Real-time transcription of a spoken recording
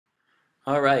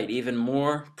All right, even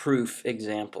more proof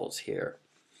examples here.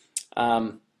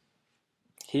 Um,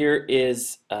 Here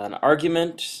is an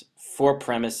argument, four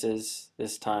premises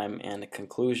this time, and a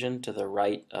conclusion to the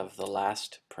right of the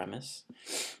last premise.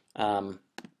 Oh,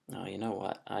 you know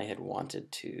what? I had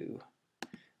wanted to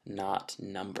not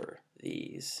number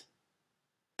these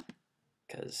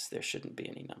because there shouldn't be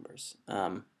any numbers.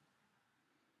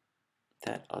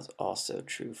 That was also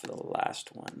true for the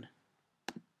last one.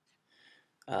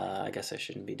 I guess I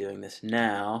shouldn't be doing this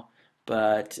now,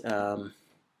 but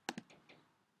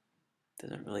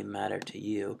doesn't really matter to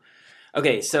you.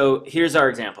 Okay, so here's our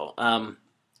example.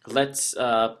 Let's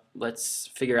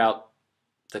figure out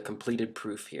the completed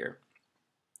proof here.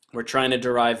 We're trying to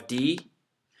derive d,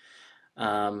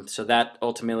 so that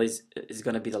ultimately is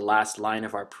going to be the last line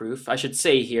of our proof. I should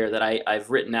say here that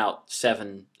I've written out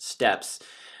 7 steps.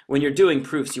 When you're doing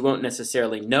proofs, you won't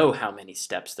necessarily know how many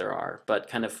steps there are, but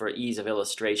kind of for ease of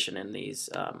illustration in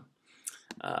these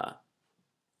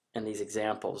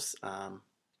examples,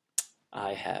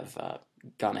 I have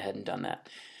gone ahead and done that.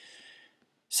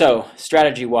 So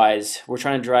strategy-wise, we're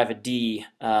trying to derive a d.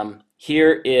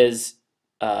 Here is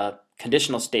a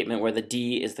conditional statement where the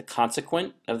d is the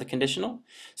consequent of the conditional.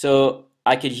 So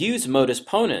I could use modus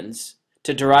ponens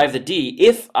to derive the d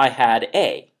if I had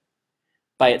a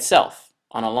by itself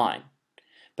on a line.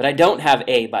 But I don't have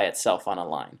a by itself on a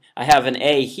line. I have an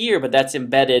a here, but that's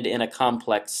embedded in a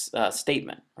complex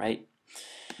statement, right?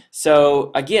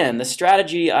 So again, the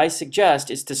strategy I suggest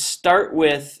is to start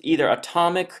with either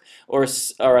atomic or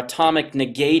atomic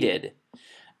negated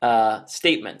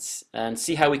statements and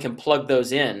see how we can plug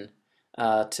those in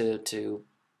to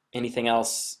anything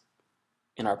else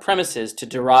in our premises to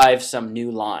derive some new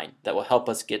line that will help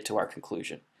us get to our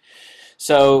conclusion.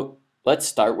 So let's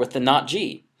start with the not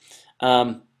G.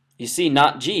 You see,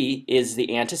 not G is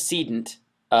the antecedent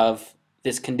of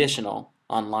this conditional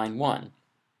on line 1.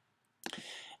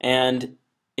 And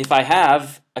if I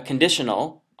have a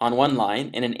conditional on one line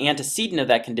and an antecedent of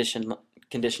that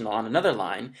conditional on another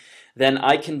line, then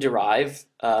I can derive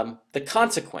the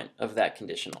consequent of that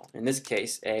conditional, in this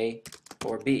case A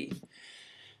or B.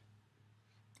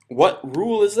 What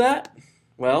rule is that?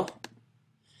 Well,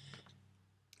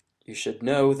 you should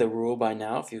know the rule by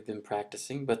now if you've been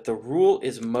practicing, but the rule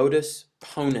is modus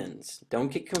ponens.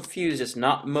 Don't get confused, it's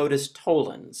not modus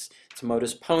tollens, it's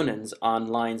modus ponens on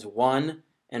lines 1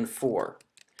 and 4.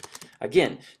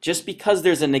 Again, just because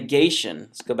there's a negation,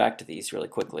 let's go back to these really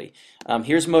quickly.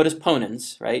 Here's modus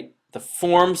ponens, right? The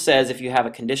form says if you have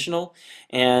a conditional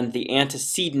and the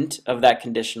antecedent of that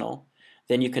conditional,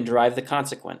 then you can derive the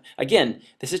consequent. Again,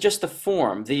 this is just the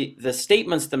form. The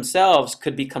statements themselves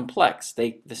could be complex.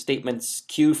 The statements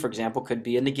Q, for example, could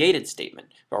be a negated statement,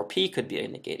 or P could be a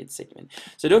negated statement.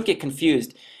 So don't get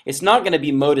confused. It's not going to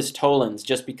be modus tollens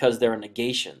just because there are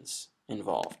negations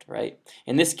involved, right?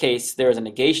 In this case, there is a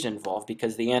negation involved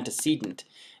because the antecedent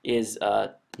is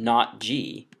not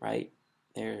G, right?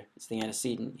 There is the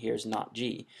antecedent, here's not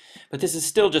G. But this is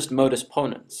still just modus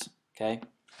ponens, okay?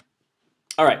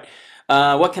 All right,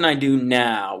 what can I do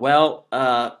now? Well,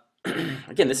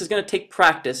 again, this is going to take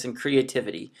practice and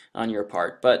creativity on your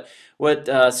part, but what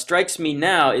strikes me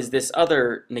now is this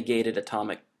other negated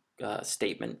atomic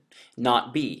statement,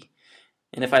 not B.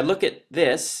 And if I look at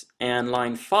this and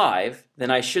line 5, then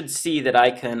I should see that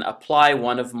I can apply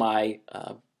one of my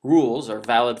rules or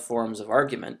valid forms of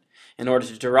argument in order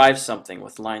to derive something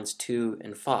with lines 2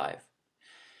 and 5.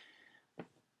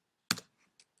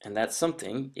 And that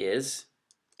something is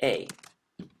A.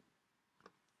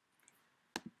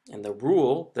 And the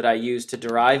rule that I used to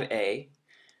derive A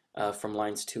from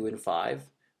lines 2 and 5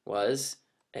 was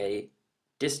a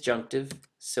disjunctive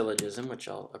syllogism, which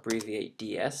I'll abbreviate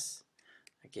DS.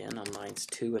 Again, on lines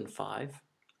 2 and 5.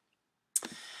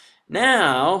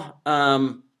 Now,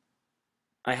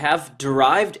 I have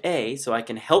derived A, so I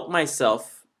can help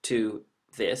myself to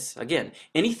this. Again,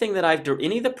 anything that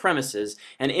any of the premises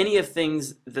and any of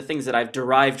the things that I've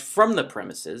derived from the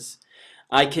premises,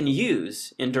 I can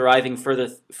use in deriving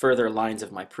further lines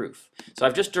of my proof. So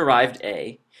I've just derived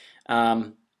A.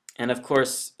 And of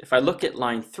course, if I look at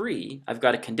line 3, I've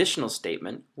got a conditional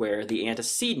statement where the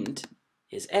antecedent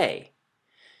is A.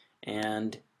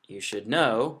 And you should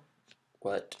know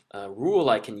what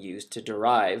rule I can use to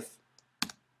derive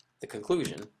the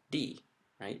conclusion, D,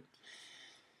 right?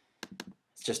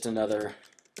 It's just another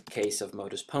case of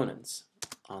modus ponens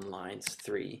on lines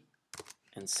 3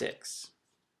 and 6.